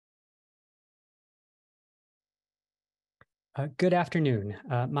Good afternoon.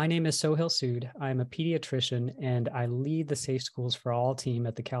 My name is Sohail Sood. I'm a pediatrician and I lead the Safe Schools for All team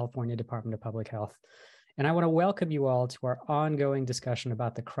at the California Department of Public Health. And I want to welcome you all to our ongoing discussion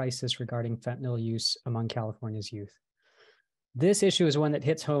about the crisis regarding fentanyl use among California's youth. This issue is one that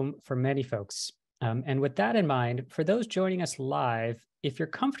hits home for many folks. And with that in mind, for those joining us live, if you're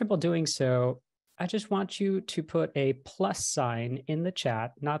comfortable doing so, I just want you to put a plus sign in the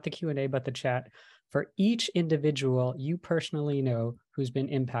chat, not the Q&A, but the chat, for each individual you personally know who's been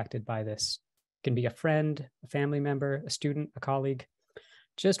impacted by this. It can be a friend, a family member, a student, a colleague.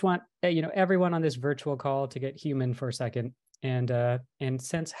 Just want everyone on this virtual call to get human for a second and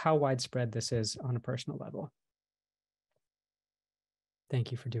sense how widespread this is on a personal level.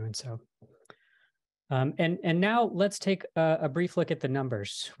 Thank you for doing so. And now let's take a brief look at the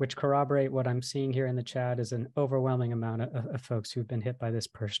numbers, which corroborate what I'm seeing here in the chat is an overwhelming amount of folks who've been hit by this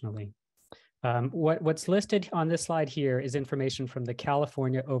personally. What's listed on this slide here is information from the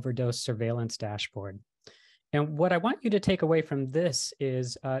California Overdose Surveillance Dashboard. And what I want you to take away from this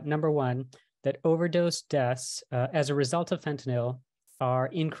is, number one, that overdose deaths as a result of fentanyl are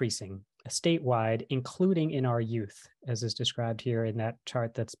increasing statewide, including in our youth, as is described here in that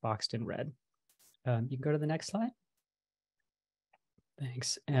chart that's boxed in red. You can go to the next slide.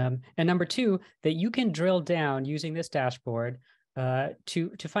 Thanks. And number two, that you can drill down using this dashboard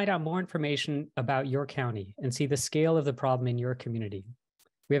to find out more information about your county and see the scale of the problem in your community.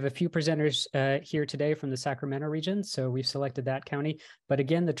 We have a few presenters here today from the Sacramento region, so we've selected that county. But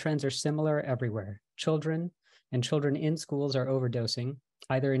again, the trends are similar everywhere. Children in schools are overdosing,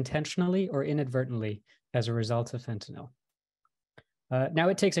 either intentionally or inadvertently as a result of fentanyl. Now,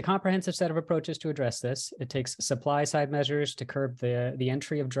 it takes a comprehensive set of approaches to address this. It takes supply-side measures to curb the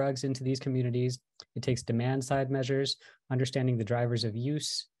entry of drugs into these communities. It takes demand-side measures, understanding the drivers of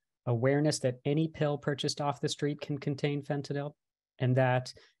use, awareness that any pill purchased off the street can contain fentanyl, and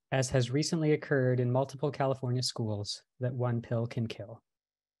that, as has recently occurred in multiple California schools, that one pill can kill.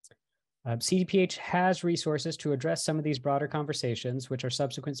 CDPH has resources to address some of these broader conversations, which our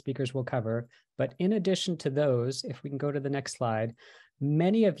subsequent speakers will cover. But in addition to those, if we can go to the next slide,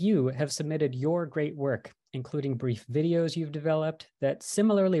 many of you have submitted your great work, including brief videos you've developed that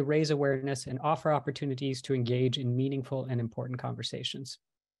similarly raise awareness and offer opportunities to engage in meaningful and important conversations.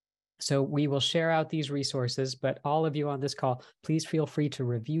 So we will share out these resources, but all of you on this call, please feel free to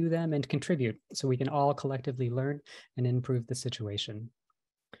review them and contribute so we can all collectively learn and improve the situation.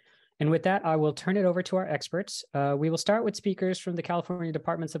 And with that, I will turn it over to our experts. We will start with speakers from the California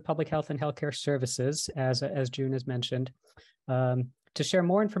Departments of Public Health and Healthcare Services, as June has mentioned, to share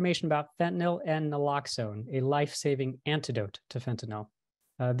more information about fentanyl and naloxone, a life-saving antidote to fentanyl.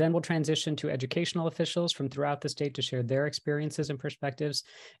 Then we'll transition to educational officials from throughout the state to share their experiences and perspectives,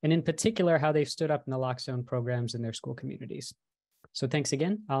 and in particular, how they've stood up naloxone programs in their school communities. So thanks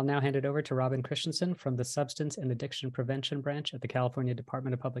again. I'll now hand it over to Robin Christensen from the Substance and Addiction Prevention Branch at the California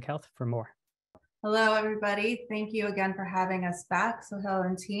Department of Public Health for more. Hello, everybody. Thank you again for having us back, Sohail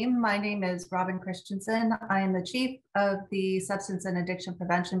and team. My name is Robin Christensen. I am the Chief of the Substance and Addiction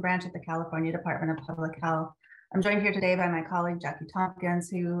Prevention Branch at the California Department of Public Health. I'm joined here today by my colleague, Jackie Tompkins,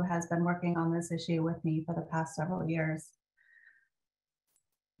 who has been working on this issue with me for the past several years.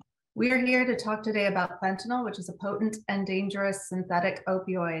 We are here to talk today about fentanyl, which is a potent and dangerous synthetic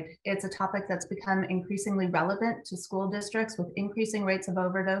opioid. It's a topic that's become increasingly relevant to school districts with increasing rates of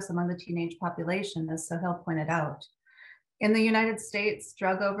overdose among the teenage population, as Sohail pointed out. In the United States,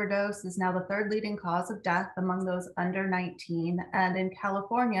 drug overdose is now the third leading cause of death among those under 19. And in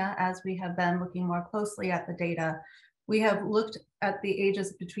California, as we have been looking more closely at the data, we have looked at the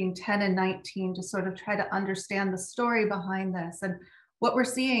ages between 10 and 19 to sort of try to understand the story behind this. And what we're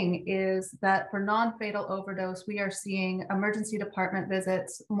seeing is that for non-fatal overdose, we are seeing emergency department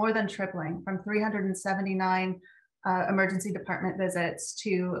visits more than tripling from 379 emergency department visits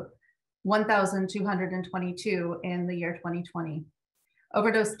to 1,222 in the year 2020.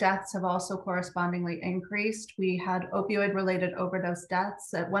 Overdose deaths have also correspondingly increased. We had opioid-related overdose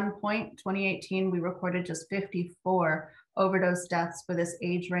deaths. At one point, 2018, we recorded just 54 overdose deaths for this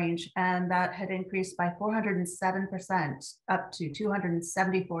age range, and that had increased by 407% up to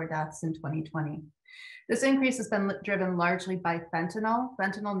 274 deaths in 2020. This increase has been driven largely by fentanyl.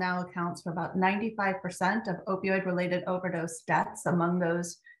 Fentanyl now accounts for about 95% of opioid-related overdose deaths among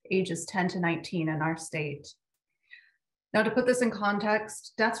those ages 10 to 19 in our state. Now, to put this in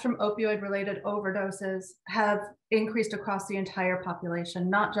context, deaths from opioid-related overdoses have increased across the entire population,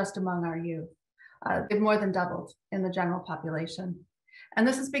 not just among our youth. They've more than doubled in the general population. And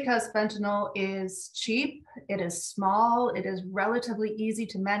this is because fentanyl is cheap, it is small, it is relatively easy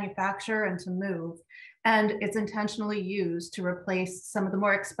to manufacture and to move. And it's intentionally used to replace some of the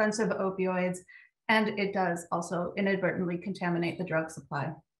more expensive opioids, and it does also inadvertently contaminate the drug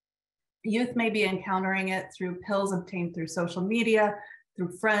supply. Youth may be encountering it through pills obtained through social media,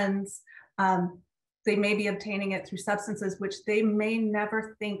 through friends. They may be obtaining it through substances which they may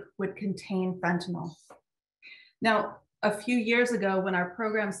never think would contain fentanyl. Now, a few years ago when our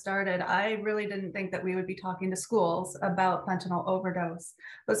program started, I really didn't think that we would be talking to schools about fentanyl overdose,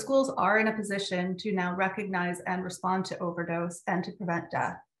 but schools are in a position to now recognize and respond to overdose and to prevent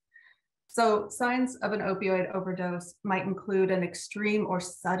death. So signs of an opioid overdose might include an extreme or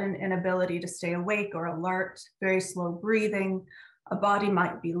sudden inability to stay awake or alert, very slow breathing, a body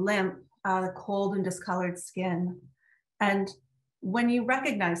might be limp, cold and discolored skin. And when you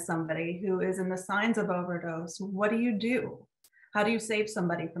recognize somebody who is in the signs of overdose, what do? How do you save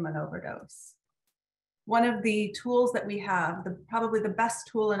somebody from an overdose? One of the tools that we have, probably the best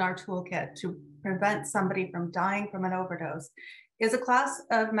tool in our toolkit to prevent somebody from dying from an overdose, is a class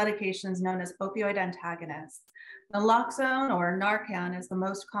of medications known as opioid antagonists. Naloxone or Narcan is the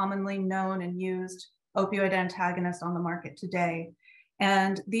most commonly known and used opioid antagonist on the market today.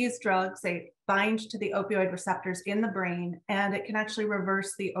 And these drugs, they bind to the opioid receptors in the brain, and it can actually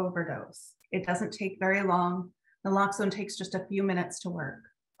reverse the overdose. It doesn't take very long. Naloxone takes just a few minutes to work.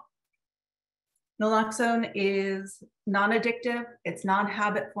 Naloxone is non-addictive, it's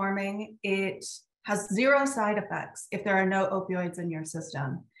non-habit forming, it has zero side effects if there are no opioids in your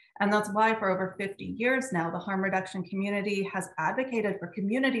system. And that's why for over 50 years now, the harm reduction community has advocated for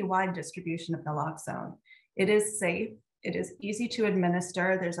community-wide distribution of naloxone. It is safe, it is easy to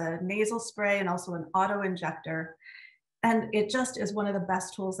administer, there's a nasal spray and also an auto injector, and it just is one of the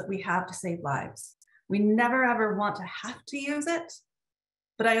best tools that we have to save lives. We never ever want to have to use it,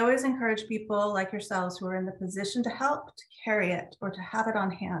 but I always encourage people like yourselves who are in the position to help to carry it or to have it on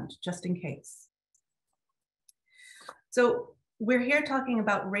hand just in case. So we're here talking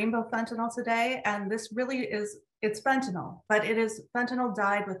about rainbow fentanyl today, and this really it's fentanyl, but it is fentanyl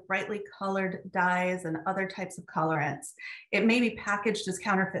dyed with brightly colored dyes and other types of colorants. It may be packaged as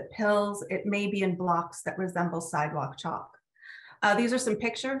counterfeit pills. It may be in blocks that resemble sidewalk chalk. These are some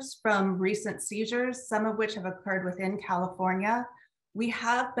pictures from recent seizures, some of which have occurred within California. We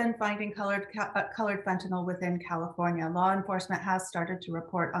have been finding colored fentanyl within California. Law enforcement has started to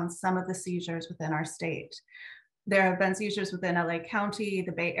report on some of the seizures within our state. There have been seizures within LA County,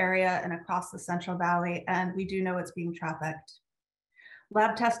 the Bay Area, and across the Central Valley, and we do know it's being trafficked.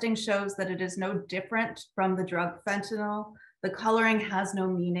 Lab testing shows that it is no different from the drug fentanyl. The coloring has no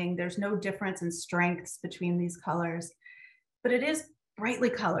meaning. There's no difference in strengths between these colors, but it is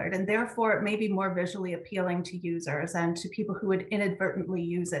brightly colored, and therefore it may be more visually appealing to users and to people who would inadvertently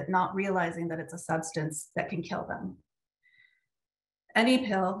use it, not realizing that it's a substance that can kill them. Any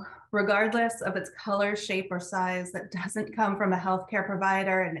pill, regardless of its color, shape, or size, that doesn't come from a healthcare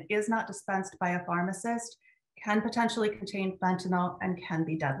provider and is not dispensed by a pharmacist can potentially contain fentanyl and can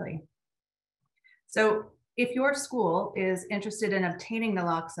be deadly. So if your school is interested in obtaining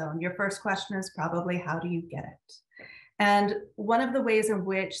naloxone, your first question is probably, how do you get it? And one of the ways in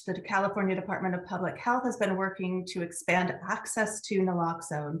which the California Department of Public Health has been working to expand access to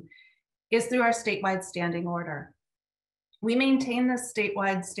naloxone is through our statewide standing order. We maintain this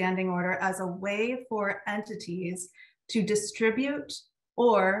statewide standing order as a way for entities to distribute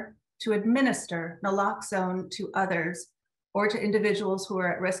or to administer naloxone to others or to individuals who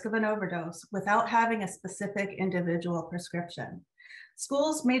are at risk of an overdose without having a specific individual prescription.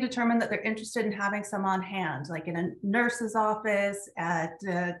 Schools may determine that they're interested in having some on hand, like in a nurse's office, at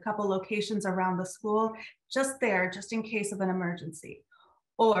a couple locations around the school, just there, just in case of an emergency.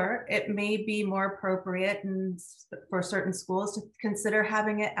 Or it may be more appropriate for certain schools to consider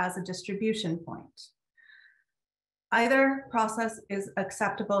having it as a distribution point. Either process is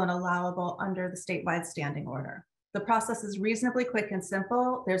acceptable and allowable under the statewide standing order. The process is reasonably quick and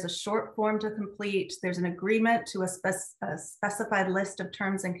simple. There's a short form to complete. There's an agreement to a specified list of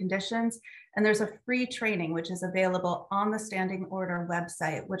terms and conditions. And there's a free training, which is available on the standing order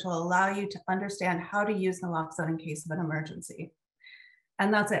website, which will allow you to understand how to use naloxone in case of an emergency.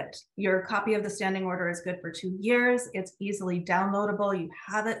 And that's it. Your copy of the standing order is good for 2 years. It's easily downloadable. You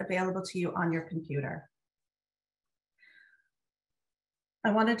have it available to you on your computer. I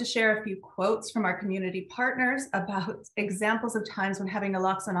wanted to share a few quotes from our community partners about examples of times when having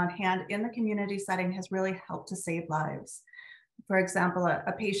naloxone on hand in the community setting has really helped to save lives. For example,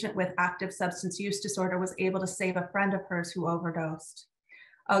 a patient with active substance use disorder was able to save a friend of hers who overdosed.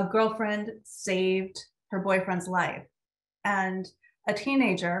 A girlfriend saved her boyfriend's life. And a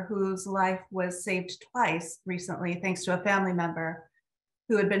teenager whose life was saved twice recently, thanks to a family member,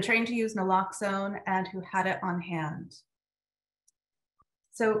 who had been trained to use naloxone and who had it on hand.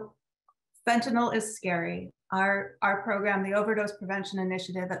 So fentanyl is scary. Our program, the Overdose Prevention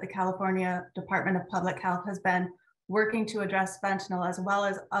Initiative at the California Department of Public Health, has been working to address fentanyl as well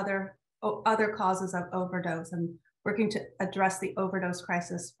as other causes of overdose, and working to address the overdose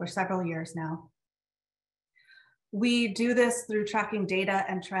crisis for several years now. We do this through tracking data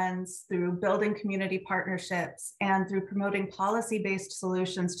and trends, through building community partnerships, and through promoting policy-based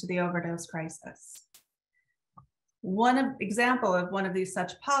solutions to the overdose crisis. One example of one of these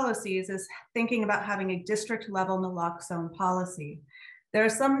such policies is thinking about having a district-level naloxone policy. There are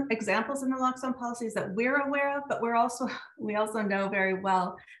some examples in naloxone policies that we're aware of, but we also know very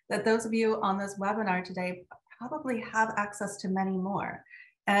well that those of you on this webinar today probably have access to many more.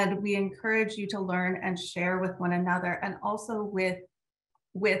 And we encourage you to learn and share with one another, and also with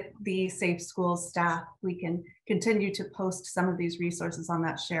the Safe Schools staff. We can continue to post some of these resources on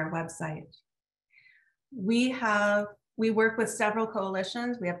that share website. We work with several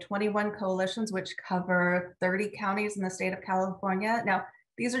coalitions. We have 21 coalitions, which cover 30 counties in the state of California. Now,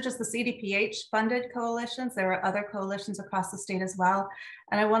 these are just the CDPH funded coalitions. There are other coalitions across the state as well.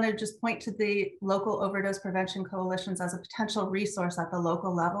 And I want to just point to the local overdose prevention coalitions as a potential resource at the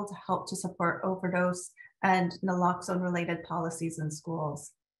local level to help to support overdose and naloxone related policies in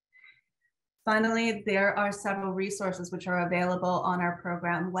schools. Finally, there are several resources which are available on our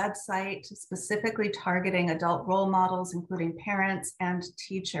program website, specifically targeting adult role models, including parents and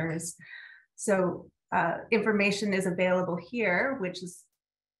teachers. So information is available here, which is,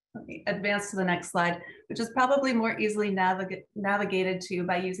 let me advance to the next slide, which is probably more easily navigated to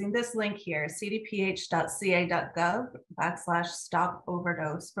by using this link here, cdph.ca.gov/stop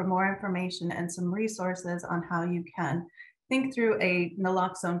overdose, for more information and some resources on how you can think through a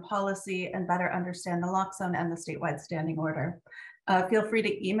naloxone policy and better understand naloxone and the statewide standing order. Feel free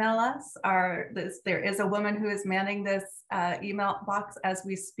to email us. There is a woman who is manning this email box as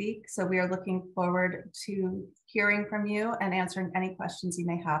we speak, so we are looking forward to hearing from you and answering any questions you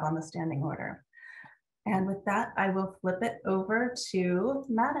may have on the standing order. And with that, I will flip it over to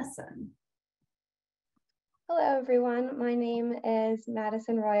Madison. Hello, everyone. My name is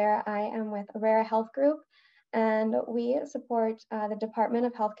Madison Royer. I am with Aurora Health Group, and we support the Department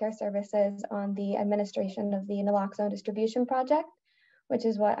of Healthcare Services on the administration of the naloxone distribution project, which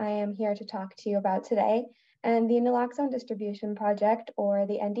is what I am here to talk to you about today. And the naloxone distribution project, or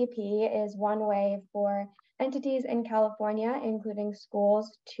the NDP, is one way for entities in California, including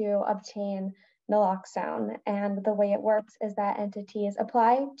schools, to obtain naloxone. And the way it works is that entities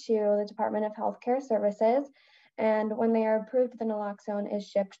apply to the Department of Healthcare Services, and when they are approved, the naloxone is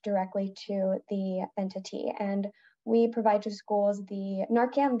shipped directly to the entity. And we provide to schools the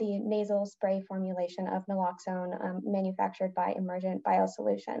Narcan, the nasal spray formulation of naloxone manufactured by Emergent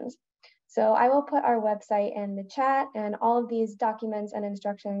Biosolutions. So I will put our website in the chat, and all of these documents and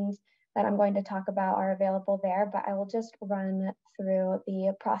instructions that I'm going to talk about are available there, but I will just run through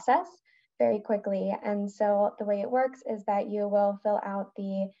the process very quickly. And so the way it works is that you will fill out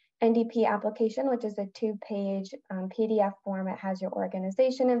the NDP application, which is a 2-page PDF form. It has your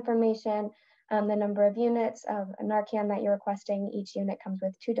organization information, the number of units of Narcan that you're requesting. Each unit comes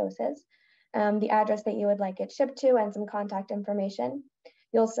with 2 doses, the address that you would like it shipped to, and some contact information.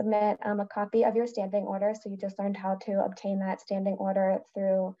 You'll submit a copy of your standing order. So you just learned how to obtain that standing order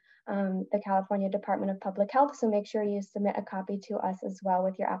through the California Department of Public Health. So make sure you submit a copy to us as well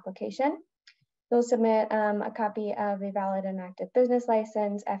with your application. You'll submit a copy of a valid and active business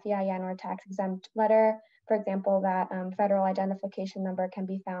license, FEIN, or tax exempt letter. For example, that federal identification number can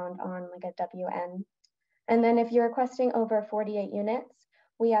be found on like a WN. And then if you're requesting over 48 units,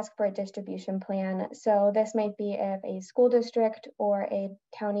 we ask for a distribution plan. So this might be if a school district or a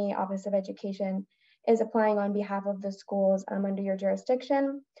county office of education is applying on behalf of the schools under your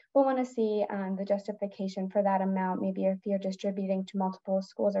jurisdiction. We'll want to see the justification for that amount. Maybe if you're distributing to multiple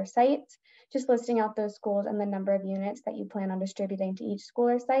schools or sites, just listing out those schools and the number of units that you plan on distributing to each school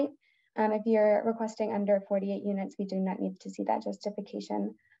or site. If you're requesting under 48 units, we do not need to see that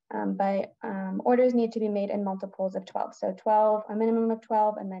justification, but orders need to be made in multiples of 12. So 12, a minimum of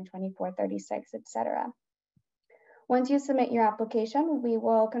 12, and then 24, 36, etc. Once you submit your application, we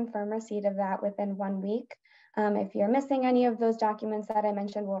will confirm receipt of that within 1 week. If you're missing any of those documents that I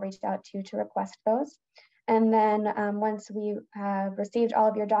mentioned, we'll reach out to you to request those. And then once we have received all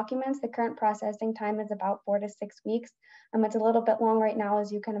of your documents, the current processing time is about 4 to 6 weeks. It's a little bit long right now.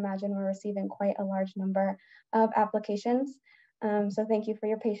 As you can imagine, we're receiving quite a large number of applications. So thank you for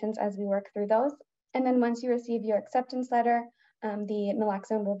your patience as we work through those. And then once you receive your acceptance letter, the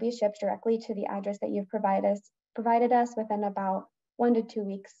naloxone will be shipped directly to the address that you've provided us within about 1 to 2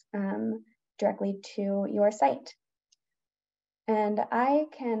 weeks directly to your site. And I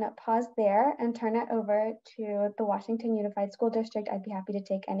can pause there and turn it over to the Washington Unified School District. I'd be happy to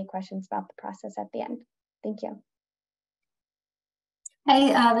take any questions about the process at the end. Thank you.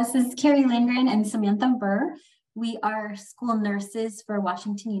 Hi, this is Carrie Lindgren and Samantha Burr. We are school nurses for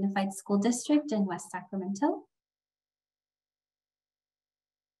Washington Unified School District in West Sacramento.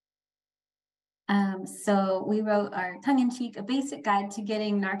 So we wrote our tongue-in-cheek, a basic guide to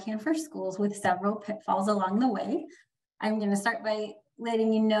getting Narcan for schools with several pitfalls along the way. I'm going to start by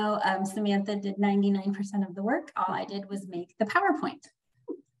letting you know Samantha did 99% of the work. All I did was make the PowerPoint.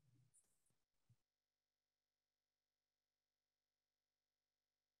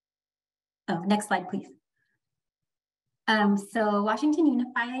 Oh, next slide, please. So Washington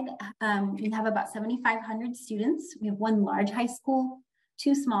Unified, we have about 7,500 students. We have 1 large high school,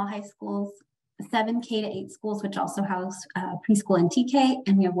 2 small high schools, 7 K to 8 schools, which also house preschool and TK,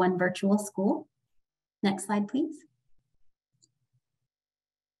 and we have 1 virtual school. Next slide, please.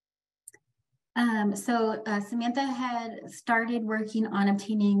 Samantha had started working on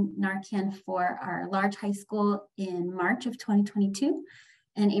obtaining Narcan for our large high school in March of 2022.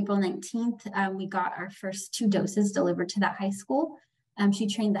 And April 19th, we got our first 2 doses delivered to that high school. She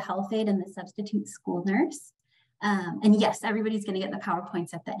trained the health aide and the substitute school nurse. And yes, everybody's going to get the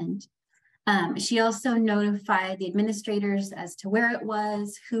PowerPoints at the end. She also notified the administrators as to where it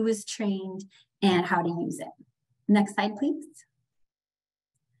was, who was trained, and how to use it. Next slide, please.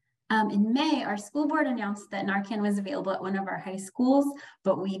 In May, our school board announced that Narcan was available at one of our high schools,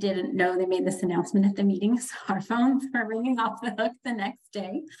 but we didn't know they made this announcement at the meeting, so our phones were ringing off the hook the next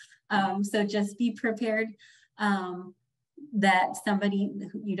day. So just be prepared that somebody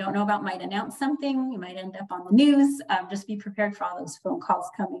you don't know about might announce something. You might end up on the news. Just be prepared for all those phone calls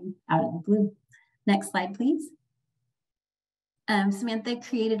coming out of the blue. Next slide, please. Samantha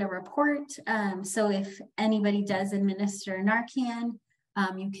created a report. So if anybody does administer Narcan,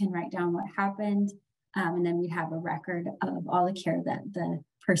 you can write down what happened, and then we'd have a record of all the care that the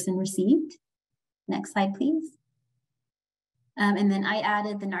person received. Next slide, please. And then I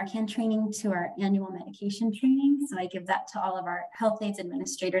added the Narcan training to our annual medication training. So I give that to all of our health aides,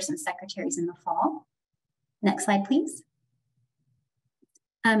 administrators, and secretaries in the fall. Next slide, please.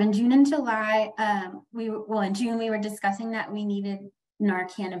 In June and July, in June, we were discussing that we needed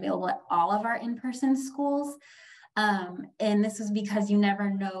Narcan available at all of our in-person schools. And this was because you never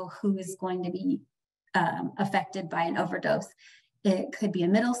know who is going to be affected by an overdose. It could be a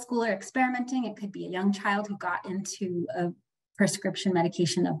middle schooler experimenting. It could be a young child who got into a prescription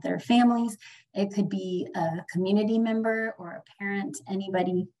medication of their families. It could be a community member or a parent.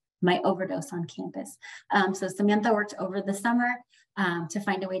 Anybody might overdose on campus. So Samantha worked over the summer to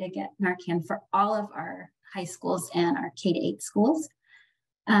find a way to get Narcan for all of our high schools and our K-8 schools.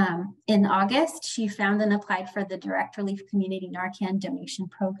 In August, she found and applied for the Direct Relief Community Narcan Donation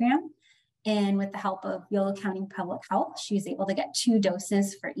Program. And with the help of Yolo County Public Health, she was able to get 2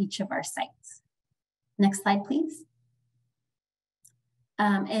 doses for each of our sites. Next slide, please.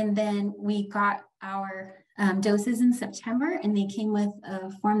 And then we got our doses in September, and they came with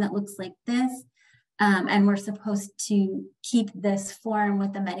a form that looks like this. And we're supposed to keep this form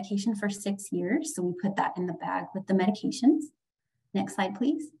with the medication for 6 years. So we put that in the bag with the medications. Next slide,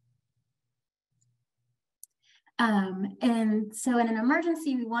 please. And so in an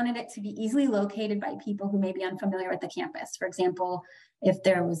emergency, we wanted it to be easily located by people who may be unfamiliar with the campus. For example, if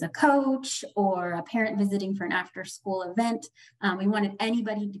there was a coach or a parent visiting for an after-school event, we wanted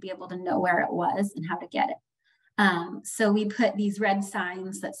anybody to be able to know where it was and how to get it. So we put these red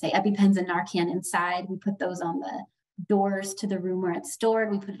signs that say EpiPens and Narcan inside. We put those on the doors to the room where it's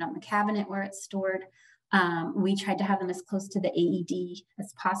stored. We put it on the cabinet where it's stored. We tried to have them as close to the AED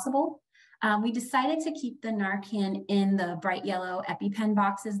as possible. We decided to keep the Narcan in the bright yellow EpiPen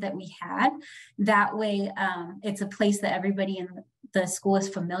boxes that we had. That way, it's a place that everybody in the school is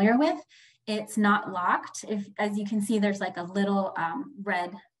familiar with. It's not locked. As you can see, there's like a little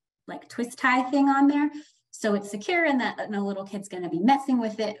red like twist tie thing on there. So it's secure and that no little kid's going to be messing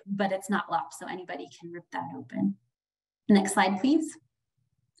with it, but it's not locked, so anybody can rip that open. Next slide, please.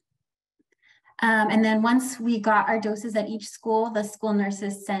 And then once we got our doses at each school, the school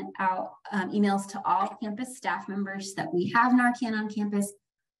nurses sent out emails to all campus staff members that we have Narcan on campus.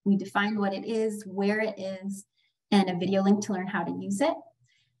 We defined what it is, where it is, and a video link to learn how to use it.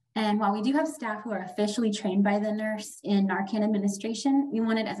 And while we do have staff who are officially trained by the nurse in Narcan administration, we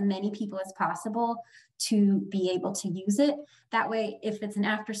wanted as many people as possible to be able to use it. That way, if it's an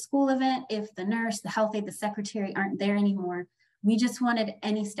after-school event, if the nurse, the health aide, the secretary aren't there anymore, we just wanted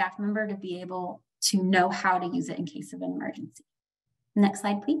any staff member to be able to know how to use it in case of an emergency. Next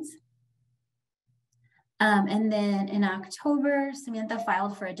slide, please. And then in October, Samantha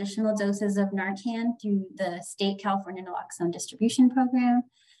filed for additional doses of Narcan through the State California Naloxone Distribution Program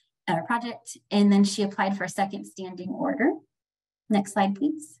project, and then she applied for a second standing order. Next slide,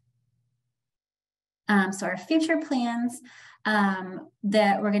 please. So our future plans,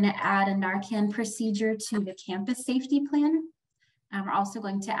 that we're going to add a Narcan procedure to the campus safety plan. We're also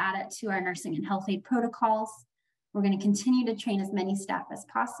going to add it to our nursing and health aid protocols. We're going to continue to train as many staff as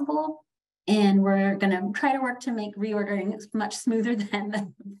possible. And we're going to try to work to make reordering much smoother than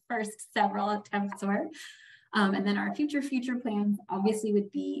the first several attempts were. And then our future plans obviously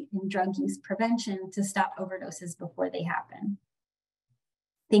would be in drug use prevention to stop overdoses before they happen.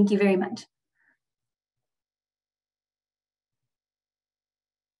 Thank you very much.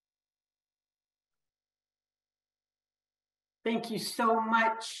 Thank you so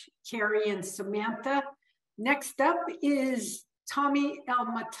much, Carrie and Samantha. Next up is Tommy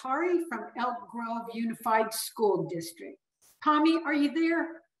El-Matari from Elk Grove Unified School District. Tommy, are you there?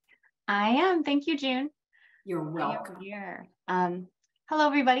 I am. Thank you, June. You're welcome. Here. Hello,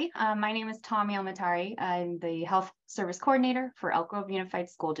 everybody. My name is Tommy El-Matari. I'm the Health Service Coordinator for Elk Grove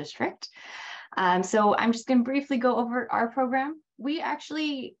Unified School District. So I'm just going to briefly go over our program. We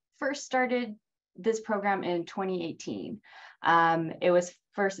actually first started this program in 2018. It was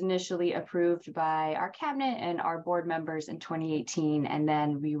first initially approved by our cabinet and our board members in 2018, and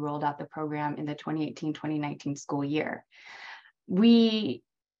then we rolled out the program in the 2018-2019 school year.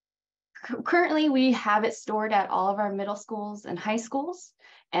 Currently, we have it stored at all of our middle schools and high schools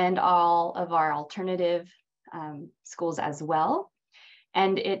and all of our alternative schools as well.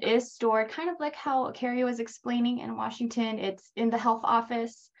 And it is stored kind of like how Carrie was explaining in Washington. It's in the health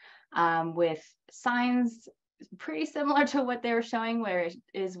office with signs pretty similar to what they were showing, where it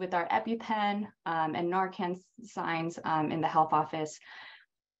is with our EpiPen and Narcan signs in the health office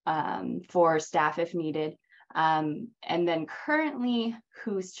for staff if needed. And then currently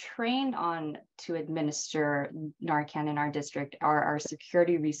who's trained on to administer Narcan in our district are our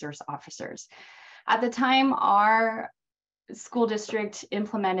security resource officers. At the time our school district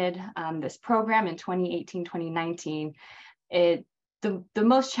implemented this program in 2018-2019, the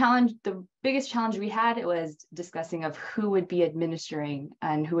biggest challenge we had, it was discussing of who would be administering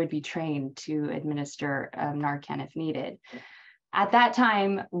and who would be trained to administer Narcan if needed. At that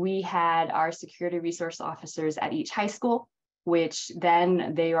time, we had our security resource officers at each high school, which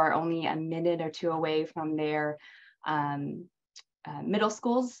then they are only a minute or two away from their middle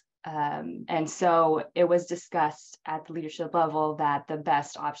schools. And so it was discussed at the leadership level that the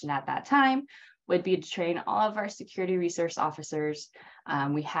best option at that time would be to train all of our security resource officers.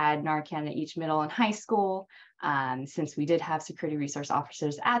 We had Narcan at each middle and high school, since we did have security resource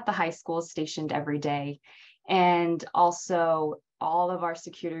officers at the high schools stationed every day. And also all of our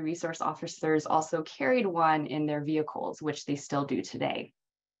security resource officers also carried one in their vehicles, which they still do today.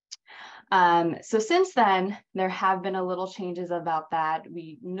 So since then, there have been a little changes about that.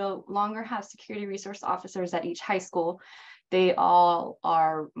 We no longer have security resource officers at each high school. They all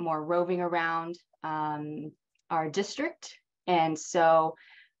are more roving around our district. And so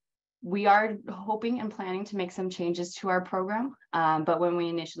we are hoping and planning to make some changes to our program. But when we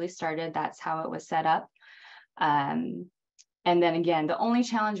initially started, that's how it was set up. And then again, the only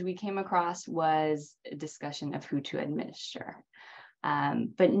challenge we came across was a discussion of who to administer.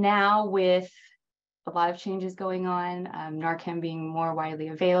 But now with a lot of changes going on, Narcan being more widely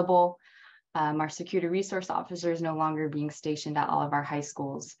available, our security resource officers no longer being stationed at all of our high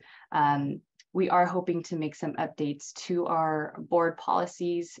schools, we are hoping to make some updates to our board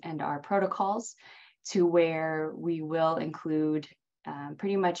policies and our protocols to where we will include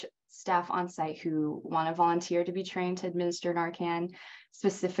pretty much staff on site who want to volunteer to be trained to administer Narcan,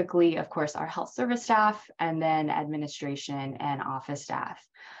 specifically, of course, our health service staff, and then administration and office staff,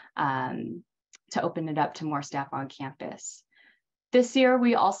 to open it up to more staff on campus. This year,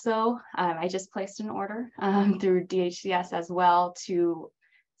 we also, I just placed an order through DHCS as well to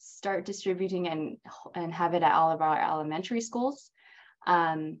start distributing and have it at all of our elementary schools.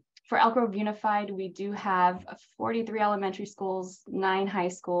 For Elk Grove Unified, we do have 43 elementary schools, 9 high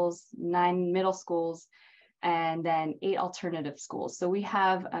schools, 9 middle schools, and then 8 alternative schools. So we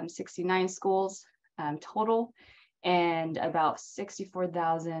have 69 schools total and about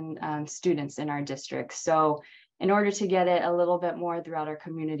 64,000 students in our district. So in order to get it a little bit more throughout our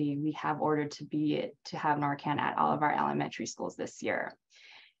community, we have ordered to have Narcan at all of our elementary schools this year.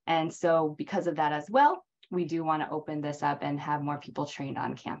 And so because of that as well, we do want to open this up and have more people trained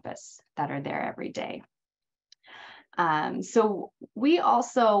on campus that are there every day. So we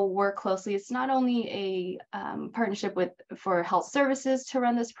also work closely. It's not only a partnership for health services to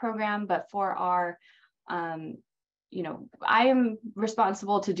run this program, but for our, I am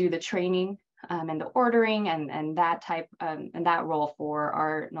responsible to do the training and the ordering and that type and that role for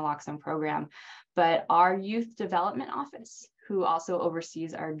our naloxone program. But our youth development office, who also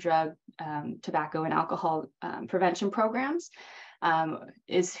oversees our drug, tobacco, and alcohol prevention programs,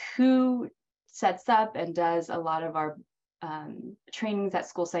 is who sets up and does a lot of our trainings at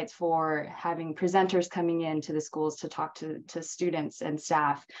school sites for having presenters coming into the schools to talk to students and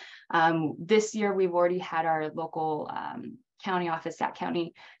staff. This year, we've already had our local county office, Sac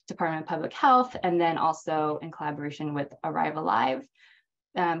County Department of Public Health, and then also in collaboration with Arrive Alive,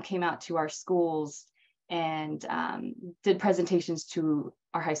 came out to our schools and did presentations to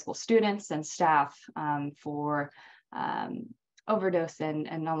our high school students and staff for overdose and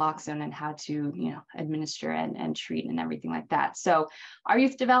naloxone and how to administer and treat and everything like that. So our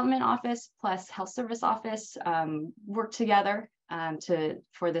youth development office plus health service office work together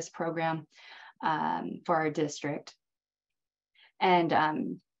for this program for our district.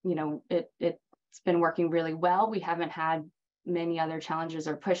 And it's been working really well. We haven't had many other challenges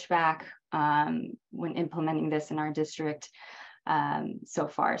or pushback when implementing this in our district so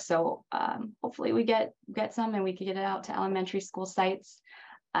far. So hopefully we get some and we can get it out to elementary school sites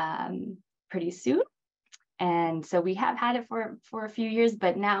pretty soon. And so we have had it for a few years,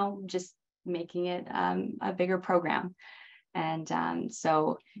 but now just making it a bigger program. And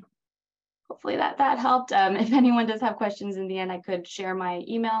so hopefully that helped. If anyone does have questions in the end, I could share my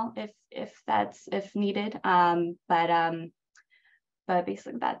email if needed. But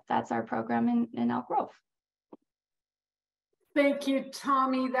basically that's our program in Elk Grove. Thank you,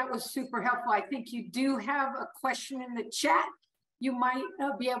 Tommy. That was super helpful. I think you do have a question in the chat. You might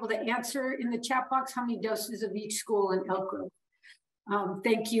be able to answer in the chat box how many doses of each school in Elk Grove.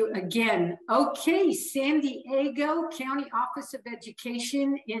 Thank you again. Okay, San Diego County Office of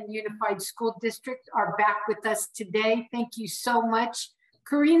Education and Unified School District are back with us today. Thank you so much.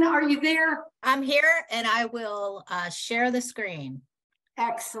 Karina, are you there? I'm here and I will share the screen.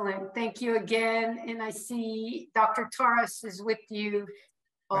 Excellent. Thank you again. And I see Dr. Taras is with you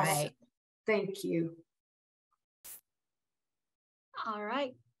also. Right. Thank you. All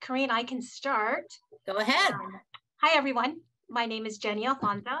right, Corinne, I can start. Go ahead. Hi, everyone. My name is Jenny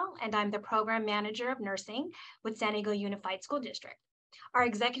Alfonso, and I'm the Program Manager of Nursing with San Diego Unified School District. Our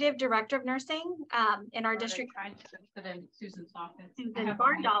Executive Director of Nursing in our district, Susan's office. Susan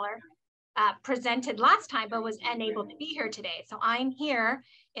Barndollar, presented last time, but was unable to be here today. So I'm here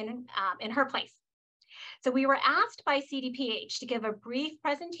in her place. So we were asked by CDPH to give a brief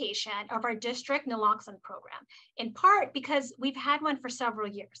presentation of our district naloxone program, in part because we've had one for several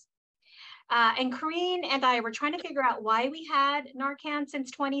years. And Corinne and I were trying to figure out why we had Narcan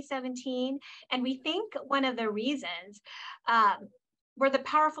since 2017. And we think one of the reasons were the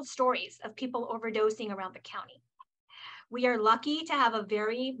powerful stories of people overdosing around the county. We are lucky to have a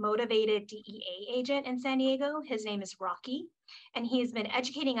very motivated DEA agent in San Diego. His name is Rocky, and he has been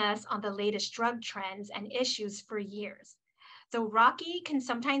educating us on the latest drug trends and issues for years. So Rocky can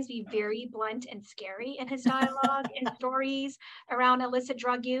sometimes be very blunt and scary in his dialogue and stories around illicit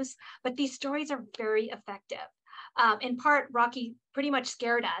drug use, but these stories are very effective. In part, Rocky pretty much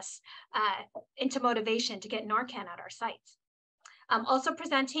scared us into motivation to get Narcan at our sites. Also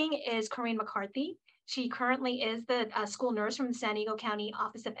presenting is Corinne McCarthy. She currently is the school nurse from the San Diego County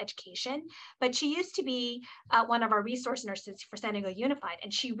Office of Education, but she used to be one of our resource nurses for San Diego Unified,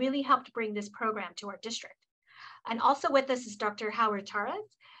 and she really helped bring this program to our district. And also with us is Dr. Howard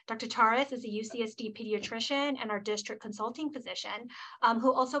Taras. Dr. Taras is a UCSD pediatrician and our district consulting physician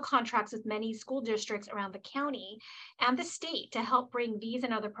who also contracts with many school districts around the county and the state to help bring these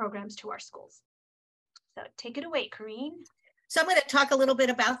and other programs to our schools. So take it away, Corinne. So I'm going to talk a little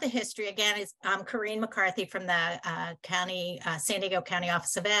bit about the history. Again, I'm Corinne McCarthy from the San Diego County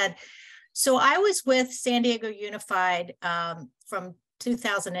Office of Ed. So I was with San Diego Unified from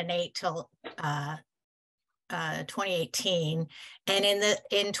 2008 till 2018, and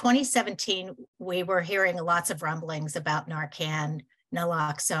in 2017 we were hearing lots of rumblings about Narcan,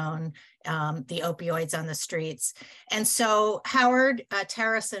 naloxone, the opioids on the streets, and so Howard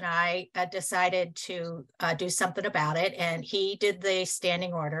Taras and I decided to do something about it, and he did the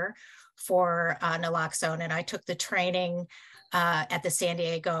standing order for naloxone, and I took the training at the San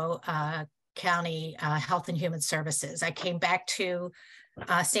Diego County Health and Human Services. I came back to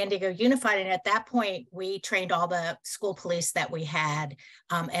San Diego Unified, and at that point we trained all the school police that we had,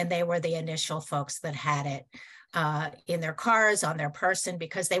 and they were the initial folks that had it. in their cars, on their person,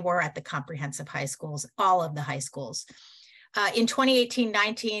 because they were at the comprehensive high schools, all of the high schools. In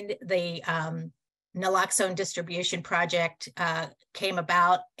 2018-19, the naloxone distribution project came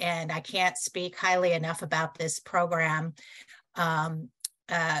about, and I can't speak highly enough about this program.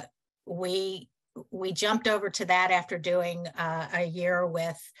 We jumped over to that after doing a year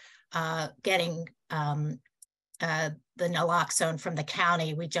with getting the naloxone from the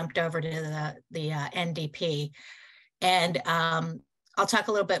county. We jumped over to the NDP, and I'll talk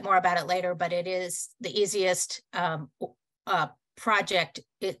a little bit more about it later, but it is the easiest project.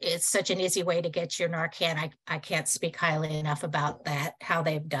 It's such an easy way to get your Narcan. I can't speak highly enough about that, how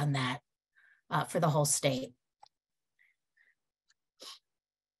they've done that for the whole state.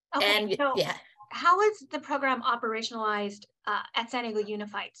 Okay, and so yeah. How is the program operationalized at San Diego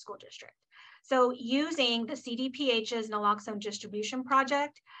Unified School District? So using the CDPH's naloxone distribution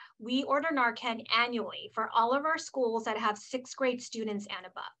project, we order Narcan annually for all of our schools that have 6th grade students and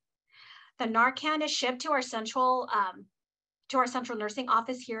above. The Narcan is shipped to our central nursing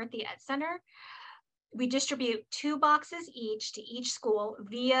office here at the Ed Center. We distribute 2 boxes each to each school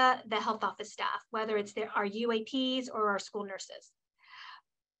via the health office staff, whether it's our UAPs or our school nurses.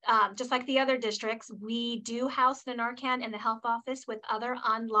 Just like the other districts, we do house the Narcan in the health office with other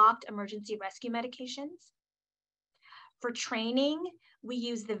unlocked emergency rescue medications. For training, we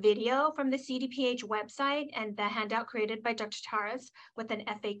use the video from the CDPH website and the handout created by Dr. Taras with an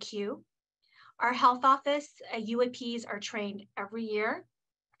FAQ. Our health office UAPs are trained every year.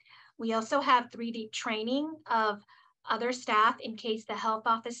 We also have 3D training of other staff in case the health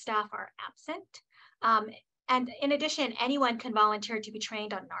office staff are absent. And in addition, anyone can volunteer to be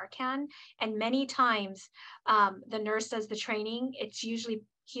trained on Narcan. And many times the nurse does the training. It's usually,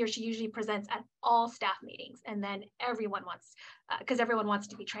 he or she usually presents at all staff meetings. And then everyone wants, because everyone wants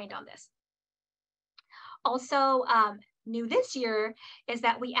to be trained on this. Also, new this year is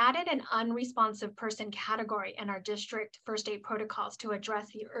that we added an unresponsive person category in our district first aid protocols to address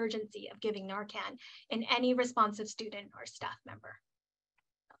the urgency of giving Narcan in any responsive student or staff member.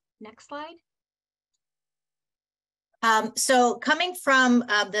 Next slide. So coming from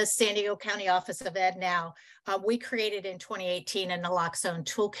the San Diego County Office of Ed now, we created in 2018 a naloxone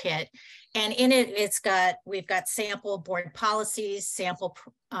toolkit, and in it, we've got sample board policies, sample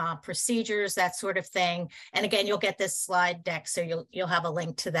procedures, that sort of thing. And again, you'll get this slide deck, so you'll have a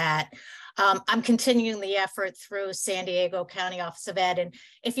link to that. I'm continuing the effort through San Diego County Office of Ed, and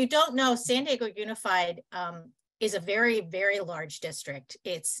if you don't know, San Diego Unified is a very, very large district.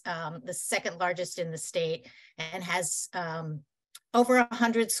 It's the 2nd largest in the state and has over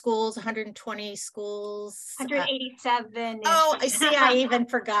 100 schools, 120 schools. 187. Oh, I see, I even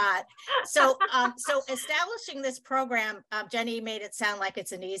forgot. So, so establishing this program, Jenny made it sound like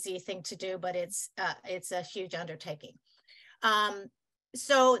it's an easy thing to do, but it's a huge undertaking.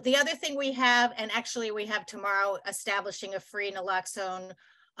 So the other thing we have, and actually we have tomorrow, establishing a free naloxone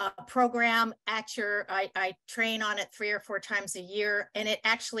program at I train on it 3 or 4 times a year, and it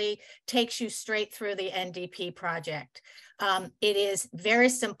actually takes you straight through the NDP project. It is very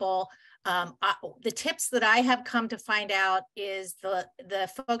simple. The tips that I have come to find out is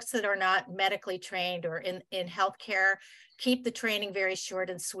the folks that are not medically trained or in healthcare, keep the training very short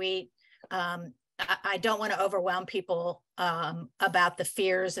and sweet. I don't want to overwhelm people about the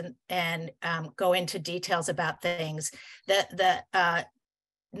fears and go into details about things. The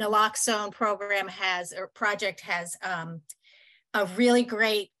naloxone program project has a really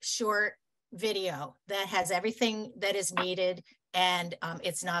great short video that has everything that is needed, and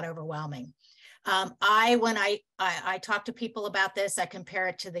it's not overwhelming. When I talk to people about this, I compare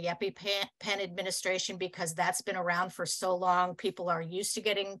it to the EpiPen administration because that's been around for so long. People are used to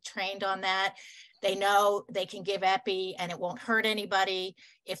getting trained on that. They know they can give Epi and it won't hurt anybody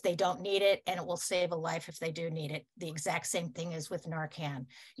if they don't need it, and it will save a life if they do need it. The exact same thing is with Narcan.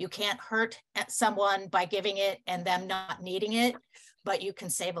 You can't hurt someone by giving it and them not needing it, but you can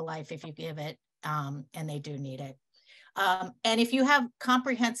save a life if you give it and they do need it. And if you have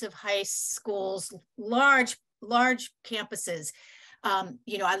comprehensive high schools, large campuses,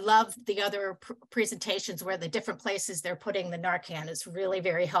 you know, I love the other presentations where the different places they're putting the Narcan. It's really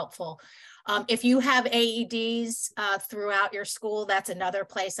very helpful. If you have AEDs throughout your school, that's another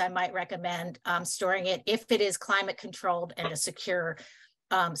place I might recommend storing it if it is climate controlled and a secure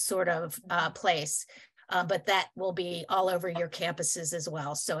sort of place. But that will be all over your campuses as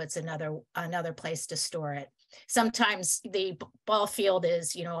well. So it's another place to store it. Sometimes the ball field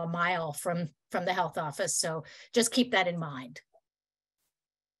is, you know, a mile from the health office. So just keep that in mind.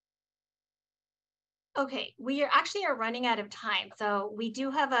 Okay, we are running out of time. So we do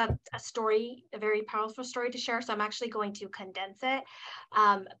have a story, a very powerful story to share. So I'm actually going to condense it.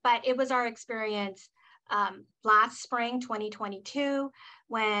 But it was our experience last spring, 2022,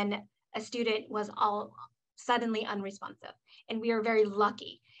 when a student was all suddenly unresponsive. And we were very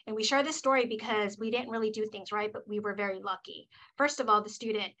lucky. And we share this story because we didn't really do things right, but we were very lucky. First of all, the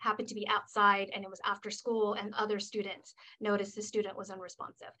student happened to be outside and it was after school, and other students noticed the student was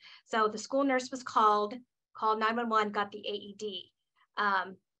unresponsive. So the school nurse was called 911, got the AED,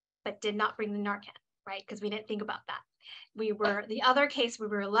 but did not bring the Narcan, right? Because we didn't think about that. The other case we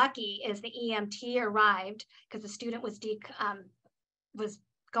were lucky is the EMT arrived because the student was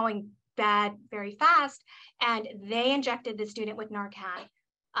going bad very fast, and they injected the student with Narcan,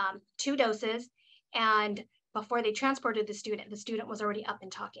 2 doses, and before they transported the student was already up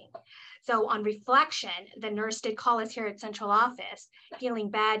and talking. So on reflection, the nurse did call us here at central office, feeling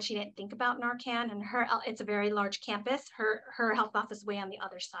bad. She didn't think about Narcan, and it's a very large campus. Her health office way on the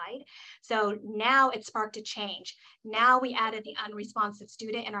other side. So now it sparked a change. Now we added the unresponsive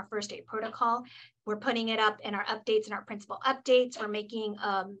student in our first aid protocol. We're putting it up in our updates and our principal updates. We're making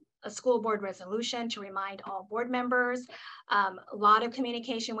a school board resolution to remind all board members, a lot of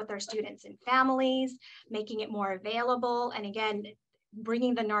communication with our students and families, making it more available. And again,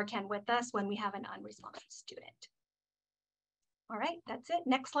 bringing the Narcan with us when we have an unresponsive student. All right, that's it.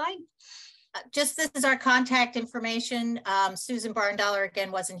 Next slide. Just this is our contact information. Susan Barndollar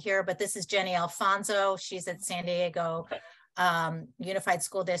again wasn't here, but this is Jenny Alfonso. She's at San Diego Unified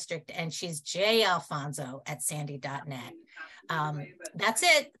School District, and she'sjalfonso@sandy.net. That's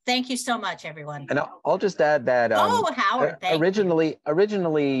it. Thank you so much, everyone. And I'll just add that Howard,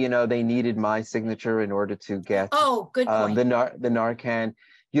 originally, you know, they needed my signature in order to get good point. the Narcan.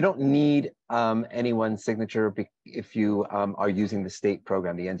 You don't need anyone's signature if you are using the state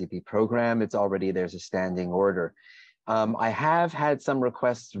program, the NDP program. It's already, there's a standing order. I have had some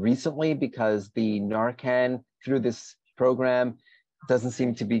requests recently because the Narcan through this program doesn't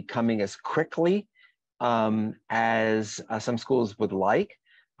seem to be coming as quickly as some schools would like.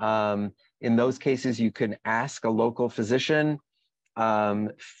 In those cases, you can ask a local physician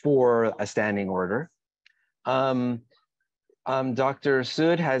for a standing order. Dr.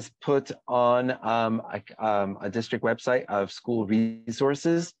 Sood has put on a district website of school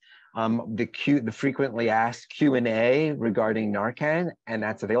resources, the frequently asked Q&A regarding Narcan, and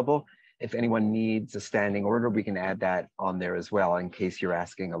that's available. If anyone needs a standing order, we can add that on there as well in case you're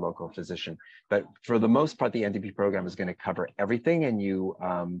asking a local physician. But for the most part, the NDP program is going to cover everything, and you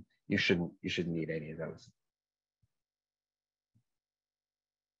shouldn't need any of those.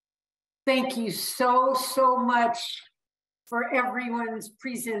 Thank you so much for everyone's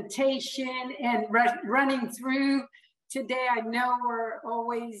presentation and running through today. I know we're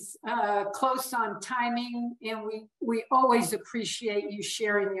always close on timing, and we always appreciate you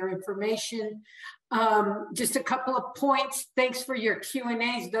sharing your information. Just a couple of points. Thanks for your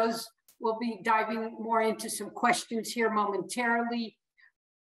Q&As. Those will be diving more into some questions here momentarily.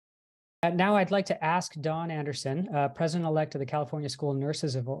 Now I'd like to ask Dawn Anderson, President-elect of the California School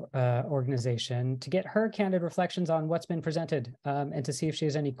Nurses Organization, to get her candid reflections on what's been presented, and to see if she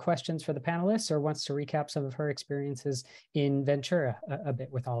has any questions for the panelists or wants to recap some of her experiences in Ventura a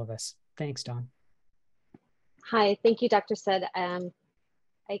bit with all of us. Thanks, Dawn. Hi, thank you, Dr. Sood. I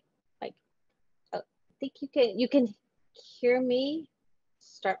think you can hear me.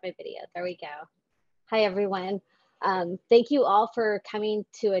 Start my video. There we go. Hi, everyone. Thank you all for coming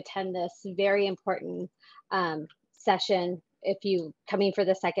to attend this very important session. If you coming for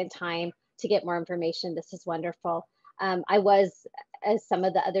the second time to get more information, this is wonderful. I was, as some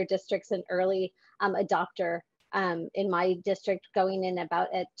of the other districts, an early adopter in my district, going in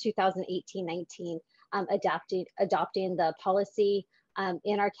about at 2018-19, adopting the policy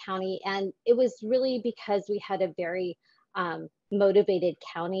in our county. And it was really because we had a very motivated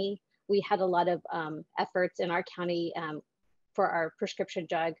county. We had a lot of efforts in our county for our prescription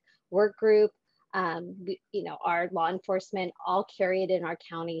drug work group. Our law enforcement all carry it in our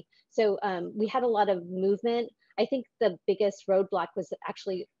county. So we had a lot of movement. I think the biggest roadblock was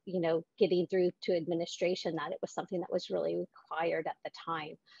actually, getting through to administration, that it was something that was really required at the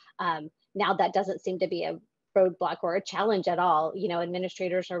time. Now that doesn't seem to be a roadblock or a challenge at all.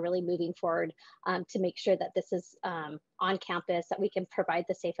 Administrators are really moving forward to make sure that this is on campus, that we can provide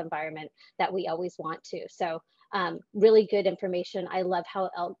the safe environment that we always want to. So really good information. I love how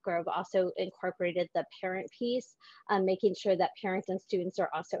Elk Grove also incorporated the parent piece, making sure that parents and students are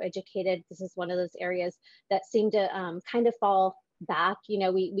also educated. This is one of those areas that seem to kind of fall back. You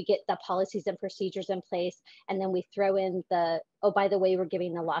know, we get the policies and procedures in place, and then we throw in the, oh, by the way, we're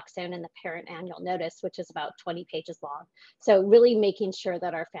giving naloxone and the parent annual notice, which is about 20 pages long. So really making sure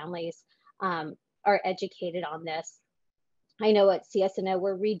that our families are educated on this. I know at CSNO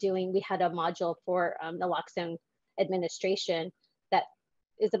we're redoing, we had a module for naloxone administration that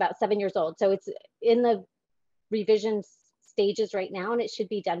is about 7 years old. So it's in the revision stages right now, and it should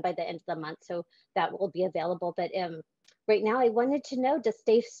be done by the end of the month. So that will be available. But right now I wanted to know, does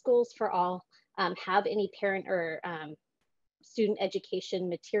Safe Schools for All have any parent or student education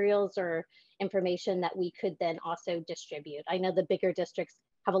materials or information that we could then also distribute? I know the bigger districts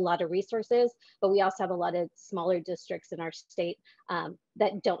have a lot of resources, but we also have a lot of smaller districts in our state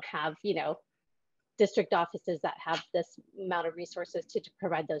that don't have, you know, district offices that have this amount of resources to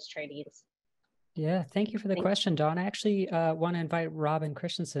provide those trainings. Yeah, thank you for the question, Dawn. I actually want to invite Robin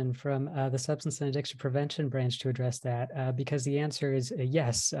Christensen from the Substance and Addiction Prevention Branch to address that, because the answer is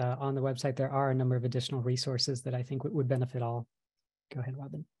yes. On the website, there are a number of additional resources that I think would benefit all. Go ahead,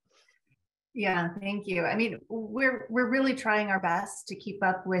 Robin. Yeah, thank you. I mean, we're really trying our best to keep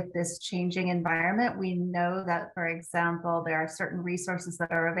up with this changing environment. We know that, for example, there are certain resources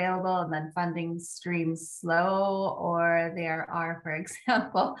that are available and then funding streams slow, or there are, for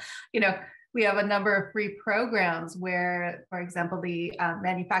example, you know, we have a number of free programs where, for example, the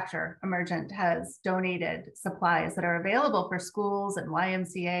manufacturer Emergent has donated supplies that are available for schools and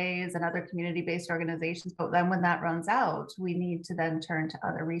YMCAs and other community-based organizations. But then when that runs out, we need to then turn to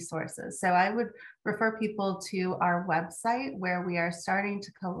other resources. So I would refer people to our website, where we are starting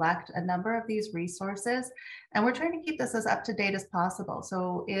to collect a number of these resources. And we're trying to keep this as up to date as possible.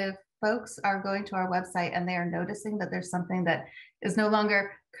 So if folks are going to our website and they are noticing that there's something that is no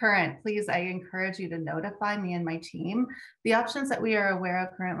longer current, please, I encourage you to notify me and my team. The options that we are aware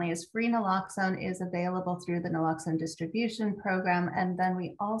of currently is free naloxone is available through the naloxone distribution program. And then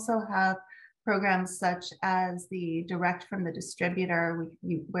we also have programs such as the direct from the distributor,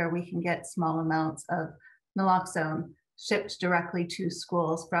 where we can get small amounts of naloxone shipped directly to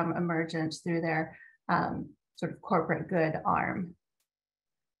schools from Emergent through their sort of corporate good arm.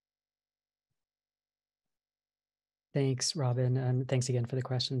 Thanks, Robin, and thanks again for the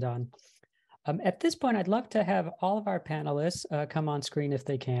question, Don. At this point, I'd love to have all of our panelists come on screen if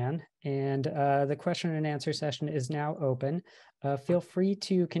they can, and the question and answer session is now open. Feel free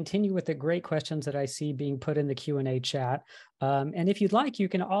to continue with the great questions that I see being put in the Q&A chat. And if you'd like, you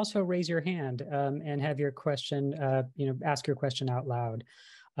can also raise your hand and have your question, ask your question out loud.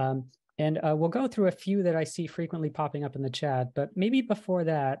 And we'll go through a few that I see frequently popping up in the chat, but maybe before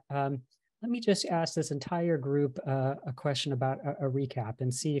that, let me just ask this entire group a question about a recap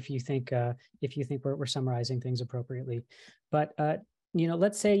and see if you think we're summarizing things appropriately. But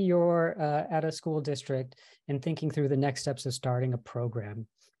let's say you're at a school district and thinking through the next steps of starting a program.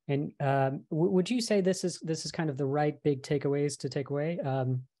 And would you say this is kind of the right big takeaways to take away?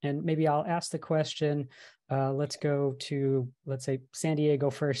 And maybe I'll ask the question. Let's go to, let's say, San Diego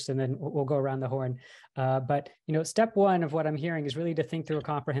first, and then we'll go around the horn. But step one of what I'm hearing is really to think through a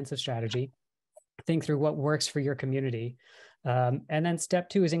comprehensive strategy, think through what works for your community. And then step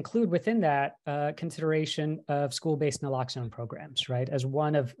two is include within that consideration of school-based naloxone programs, right, as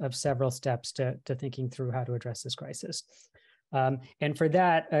one of several steps to thinking through how to address this crisis. And for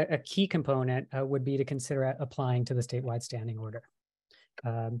that, a key component would be to consider applying to the statewide standing order.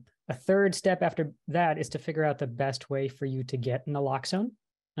 A third step after that is to figure out the best way for you to get naloxone,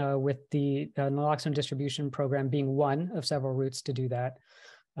 with the naloxone distribution program being one of several routes to do that.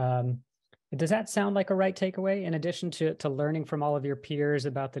 Does that sound like a right takeaway, in addition to learning from all of your peers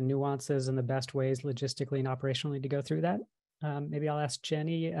about the nuances and the best ways logistically and operationally to go through that? Maybe I'll ask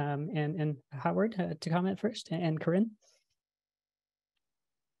Jenny and Howard to comment first, and Corinne.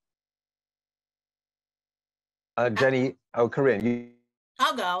 Jenny, Corinne.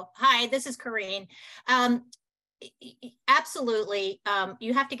 I'll go. Hi, this is Corinne. Absolutely.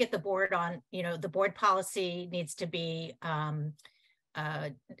 You have to get the board on, the board policy needs to be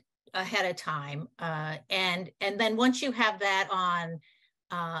ahead of time. And then once you have that on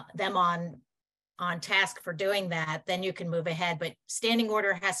task for doing that, then you can move ahead. But standing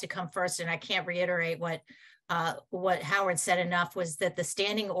order has to come first. And I can't reiterate what Howard said enough, was that the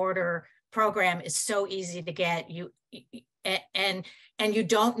standing order program is so easy to get. And you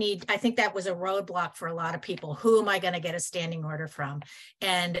don't need, I think that was a roadblock for a lot of people. Who am I going to get a standing order from?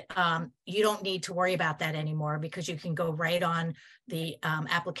 And you don't need to worry about that anymore, because you can go right on the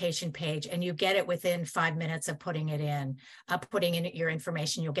application page and you get it within 5 minutes of putting in your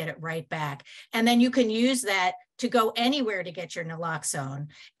information. You'll get it right back. And then you can use that to go anywhere to get your naloxone.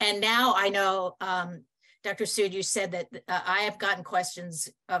 And now I know Dr. Sood, you said that I have gotten questions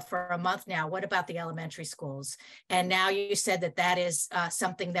for a month now. What about the elementary schools? And now you said that that is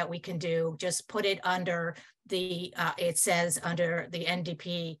something that we can do. Just put it under the, it says under the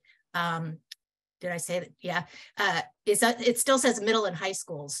NDP. Did I say that? Yeah. It still says middle and high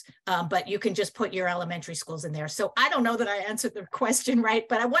schools, but you can just put your elementary schools in there. So I don't know that I answered the question right,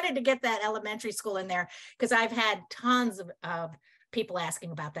 but I wanted to get that elementary school in there because I've had tons of people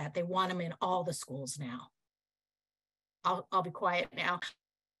asking about that. They want them in all the schools now. I'll be quiet now.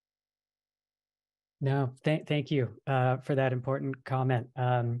 No, thank you for that important comment.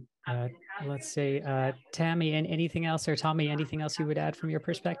 Let's say, Tammy, and anything else, or Tommy, anything else you would add from your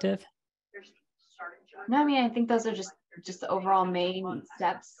perspective? No, I mean, I think those are just the overall main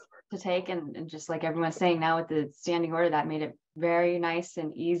steps to take. And just like everyone's saying now with the standing order, that made it very nice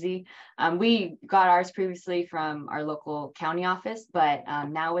and easy. We got ours previously from our local county office, but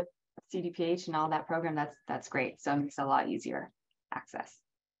now with CDPH and all that program, that's great. So it makes it a lot easier access.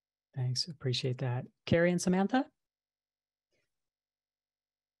 Thanks, appreciate that. Carrie and Samantha?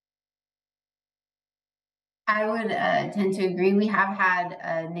 I would tend to agree. We have had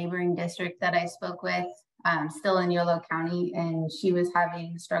a neighboring district that I spoke with, still in Yolo County, and she was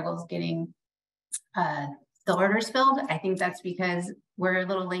having struggles getting the orders filled. I think that's because we're a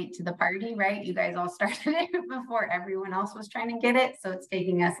little late to the party, right? You guys all started it before everyone else was trying to get it. So it's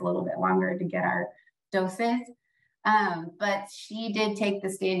taking us a little bit longer to get our doses. But she did take the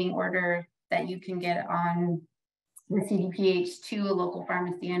standing order that you can get on the CDPH to a local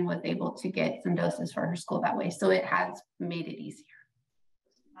pharmacy and was able to get some doses for her school that way. So it has made it easier.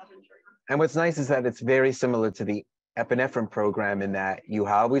 And what's nice is that it's very similar to the epinephrine program in that you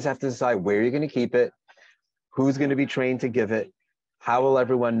always have to decide where you're going to keep it, who's going to be trained to give it, how will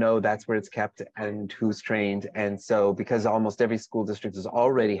everyone know that's where it's kept and who's trained. And so because almost every school district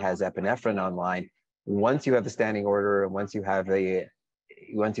already has epinephrine online, once you have the standing order and once you have it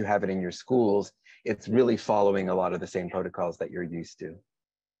in your schools, it's really following a lot of the same protocols that you're used to.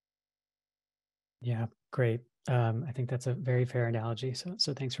 Yeah, great. I think that's a very fair analogy.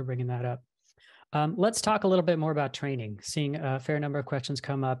 So thanks for bringing that up. Let's talk a little bit more about training. Seeing a fair number of questions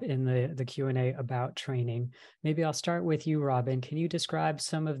come up in the Q&A about training. Maybe I'll start with you, Robin. Can you describe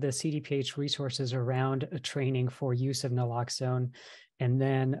some of the CDPH resources around training for use of naloxone? And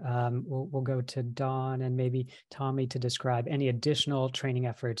then we'll go to Dawn and maybe Tommy to describe any additional training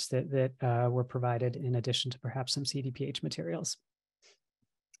efforts that were provided in addition to perhaps some CDPH materials.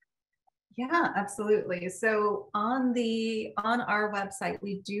 Yeah, absolutely. So on our website,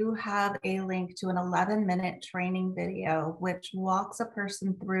 we do have a link to an 11-minute training video, which walks a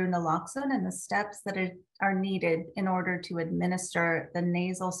person through naloxone and the steps that are needed in order to administer the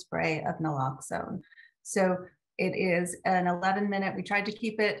nasal spray of naloxone. So it is an 11-minute, we tried to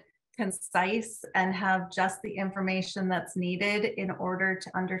keep it concise and have just the information that's needed in order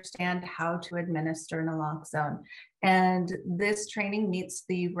to understand how to administer naloxone. And this training meets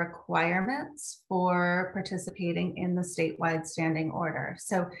the requirements for participating in the statewide standing order.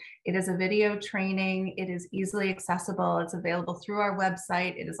 So it is a video training. It is easily accessible. It's available through our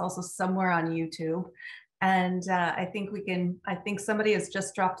website. It is also somewhere on YouTube. And I think somebody has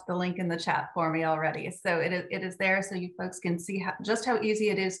just dropped the link in the chat for me already. So it is there so you folks can see just how easy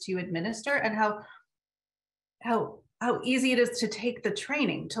it is to administer and how easy it is to take the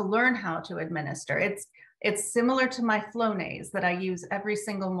training to learn how to administer. It's similar to my Flonase that I use every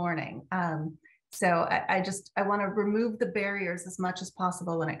single morning. So I want to remove the barriers as much as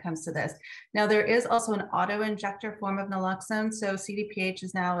possible when it comes to this. Now, there is also an auto-injector form of naloxone. So CDPH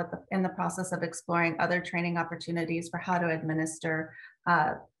is now in the process of exploring other training opportunities for how to administer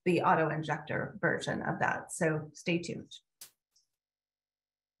the auto-injector version of that. So stay tuned.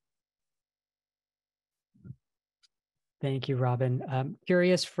 Thank you, Robin.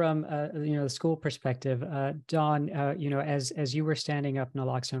 Curious from the school perspective, Dawn, as you were standing up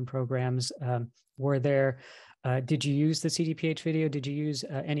naloxone programs, did you use the CDPH video? Did you use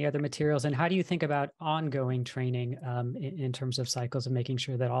any other materials? And how do you think about ongoing training in terms of cycles and making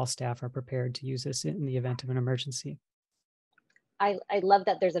sure that all staff are prepared to use this in the event of an emergency? I love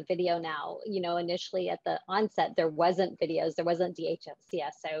that there's a video now. Initially at the onset, there wasn't videos, there wasn't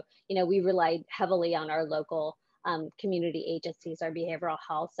DHMCS. So, we relied heavily on our local community agencies. Our behavioral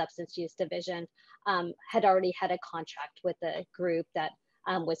health substance use division had already had a contract with a group that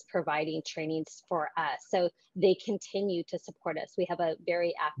was providing trainings for us. So they continue to support us. We have a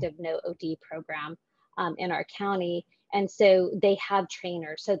very active no OD program in our county. And so they have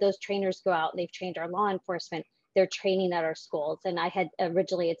trainers. So those trainers go out, they've trained our law enforcement, they're training at our schools. And I had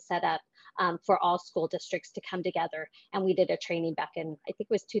originally set up for all school districts to come together. And we did a training back in, I think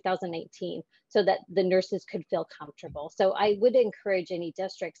it was 2018, so that the nurses could feel comfortable. So I would encourage any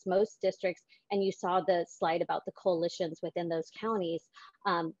districts, most districts, and you saw the slide about the coalitions within those counties.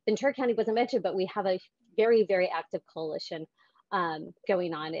 Ventura County wasn't mentioned, but we have a very, very active coalition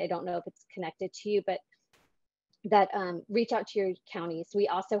going on. I don't know if it's connected to you, but that reach out to your counties. We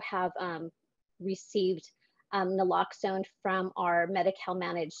also have received naloxone from our Medi-Cal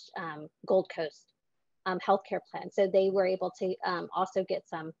managed Gold Coast healthcare plan. So they were able to also get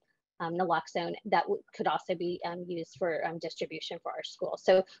some naloxone that could also be used for distribution for our school.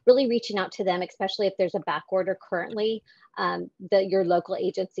 So really reaching out to them, especially if there's a back order currently, your local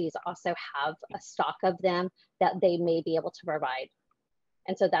agencies also have a stock of them that they may be able to provide.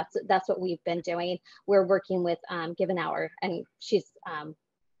 And so that's what we've been doing. We're working with Given Hour, and she's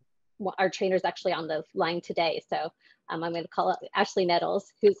our trainer's actually on the line today. So I'm going to call up Ashley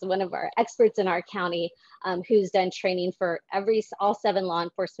Nettles, who's one of our experts in our county, who's done training for all 7 law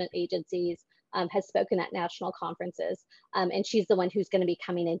enforcement agencies, has spoken at national conferences. And she's the one who's going to be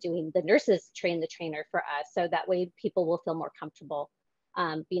coming and doing the nurses train the trainer for us. So that way people will feel more comfortable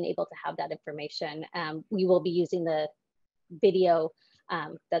being able to have that information. We will be using the video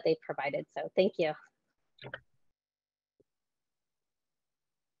that they provided. So thank you.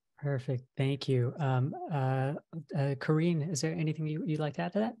 Perfect. Thank you. Corrine, is there anything you'd like to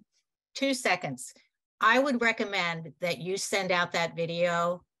add to that? 2 seconds. I would recommend that you send out that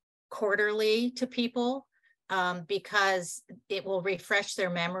video quarterly to people because it will refresh their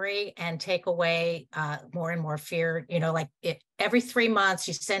memory and take away more and more fear. You know, like every 3 months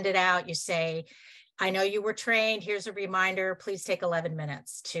you send it out, you say, I know you were trained. Here's a reminder. Please take 11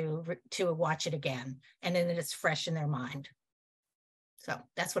 minutes to watch it again. And then it's fresh in their mind. So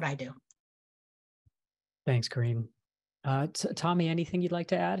that's what I do. Thanks, Kareem. Tommy, anything you'd like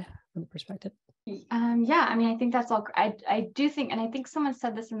to add from the perspective? Yeah, I mean, I think that's all. I do think, and I think someone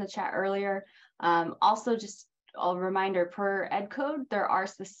said this in the chat earlier. Also, just a reminder, per ed code, there are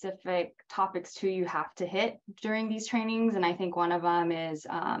specific topics too you have to hit during these trainings. And I think one of them is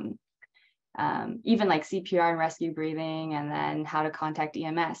even like CPR and rescue breathing, and then how to contact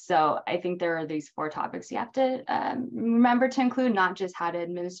EMS. So I think there are these 4 topics you have to remember to include, not just how to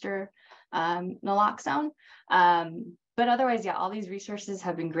administer naloxone. But otherwise, yeah, all these resources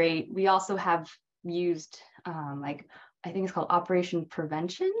have been great. We also have used like, I think it's called Operation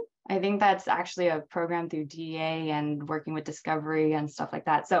Prevention. I think that's actually a program through DEA and working with Discovery and stuff like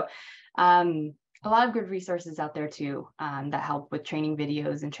that. So a lot of good resources out there too that help with training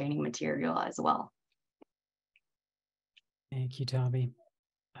videos and training material as well. Thank you, Tommy.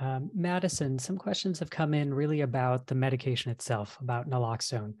 Madison, some questions have come in really about the medication itself, about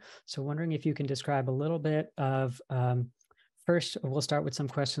naloxone. So wondering if you can describe a little bit of, first, we'll start with some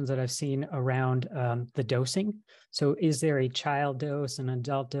questions that I've seen around the dosing. So is there a child dose, an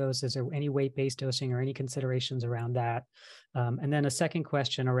adult dose? Is there any weight-based dosing or any considerations around that? And then a second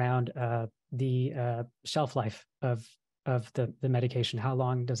question around the shelf life of the medication. How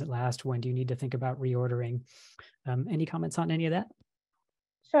long does it last? When do you need to think about reordering? Any comments on any of that?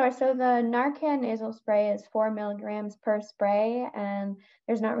 Sure. So the Narcan nasal spray is 4 milligrams per spray, and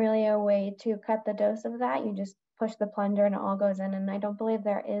there's not really a way to cut the dose of that. You just push the plunger and it all goes in. And I don't believe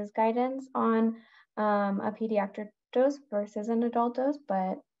there is guidance on a pediatric dose versus an adult dose,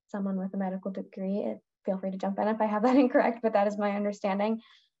 but someone with a medical degree, feel free to jump in if I have that incorrect, but that is my understanding.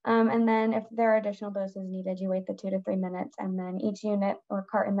 And then if there are additional doses needed, you wait the 2 to 3 minutes, and then each unit or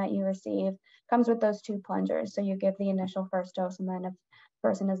carton that you receive comes with those 2 plungers. So you give the initial first dose, and then if the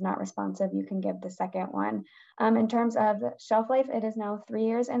person is not responsive, you can give the second one. In terms of shelf life, it is now 3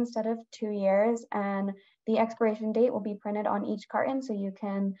 years instead of 2 years, and the expiration date will be printed on each carton, so you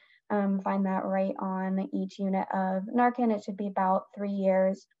can find that right on each unit of Narcan. It should be about 3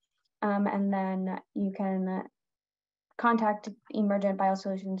 years, and then you can contact Emergent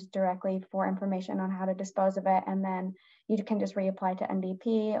Biosolutions directly for information on how to dispose of it, and then you can just reapply to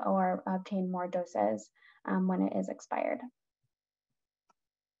NDP or obtain more doses when it is expired.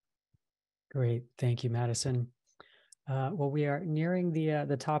 Great, thank you, Madison. Well, we are nearing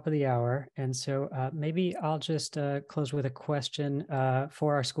the top of the hour, and so maybe I'll just close with a question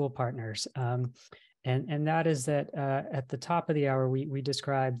for our school partners, and that is that at the top of the hour we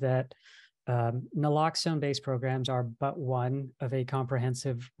described that naloxone-based programs are but one of a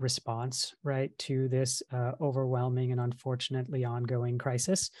comprehensive response, right, to this overwhelming and unfortunately ongoing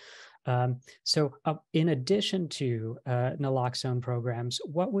crisis. So in addition to naloxone programs,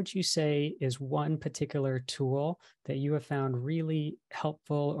 what would you say is one particular tool that you have found really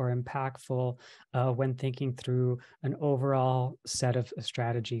helpful or impactful when thinking through an overall set of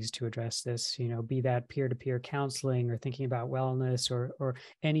strategies to address this, be that peer-to-peer counseling or thinking about wellness or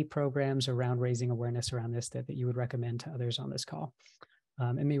any programs around raising awareness around this that you would recommend to others on this call?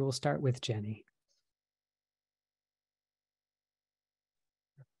 And maybe we'll start with Jenny.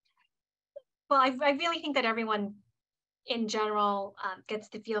 Well, I really think that everyone in general gets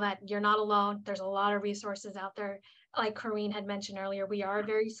to feel that you're not alone. There's a lot of resources out there. Like Corrine had mentioned earlier, we are a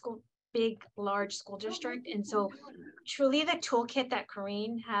very big, large school district. And so truly the toolkit that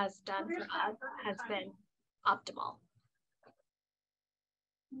Corrine has done for us has been optimal.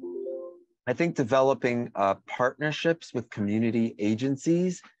 I think developing partnerships with community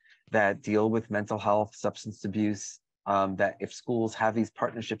agencies that deal with mental health, substance abuse, that if schools have these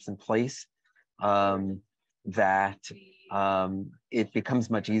partnerships in place, that it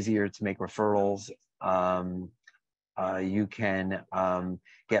becomes much easier to make referrals. You can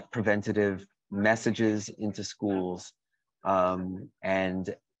get preventative messages into schools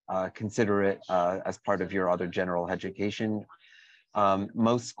and consider it as part of your other general education.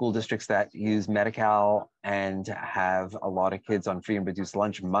 Most school districts that use Medi-Cal and have a lot of kids on free and reduced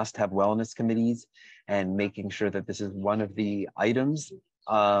lunch must have wellness committees, and making sure that this is one of the items,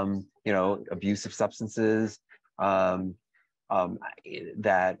 abuse of substances, that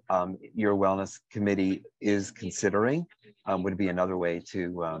your wellness committee is considering would be another way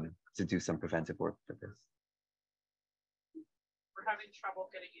to do some preventive work for this. We're having trouble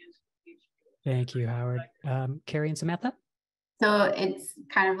getting into. Thank you, Howard. Carrie and Samantha? So it's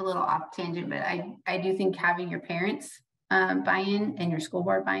kind of a little off tangent, but I do think having your parents buy-in and your school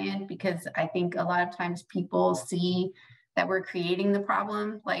board buy-in, because I think a lot of times people see that we're creating the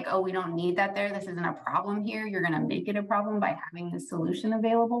problem, like, oh, we don't need that there. This isn't a problem here. You're going to make it a problem by having the solution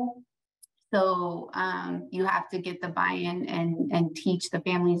available. So you have to get the buy-in and teach the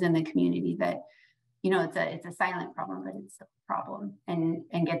families in the community that, it's a silent problem, but it's a problem, and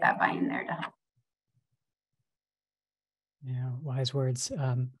get that buy-in there to help. Yeah, wise words.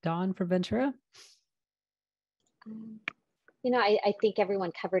 Dawn from Ventura? I think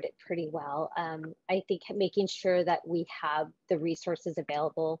everyone covered it pretty well. I think making sure that we have the resources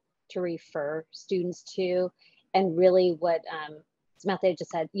available to refer students to, and really what Samantha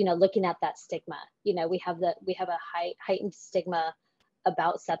just said, looking at that stigma. We have a heightened stigma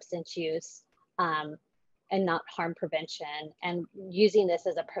about substance use and not harm prevention, and using this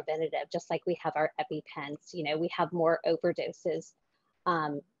as a preventative, just like we have our EpiPens. We have more overdoses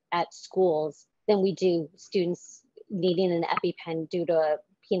at schools than we do students needing an EpiPen due to a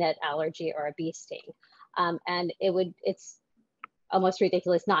peanut allergy or a bee sting. And it's almost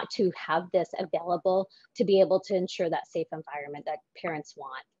ridiculous not to have this available to be able to ensure that safe environment that parents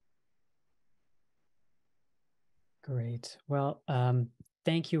want. Great. Well,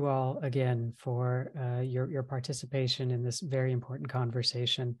 thank you all again for your participation in this very important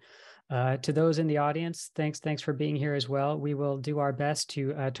conversation. To those in the audience, thanks for being here as well. We will do our best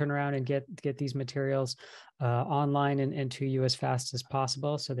to turn around and get these materials online and to you as fast as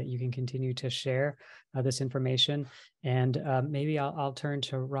possible, so that you can continue to share this information. And maybe I'll turn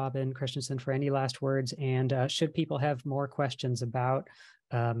to Robin Christensen for any last words. And should people have more questions about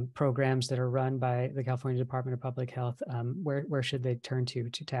programs that are run by the California Department of Public Health, where should they turn to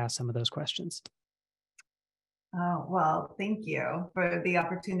ask some of those questions? Oh, well, thank you for the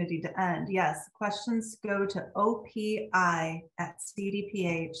opportunity to end. Yes, questions go to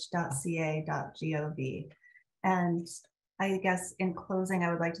opi@cdph.ca.gov. And I guess in closing,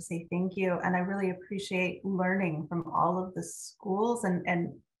 I would like to say thank you. And I really appreciate learning from all of the schools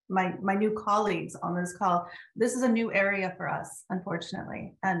and my new colleagues on this call. This is a new area for us,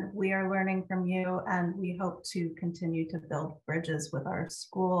 unfortunately, and we are learning from you, and we hope to continue to build bridges with our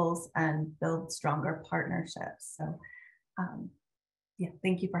schools and build stronger partnerships. So yeah,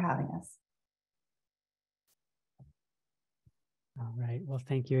 thank you for having us. All right. Well,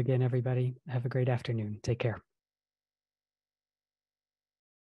 thank you again, everybody. Have a great afternoon. Take care.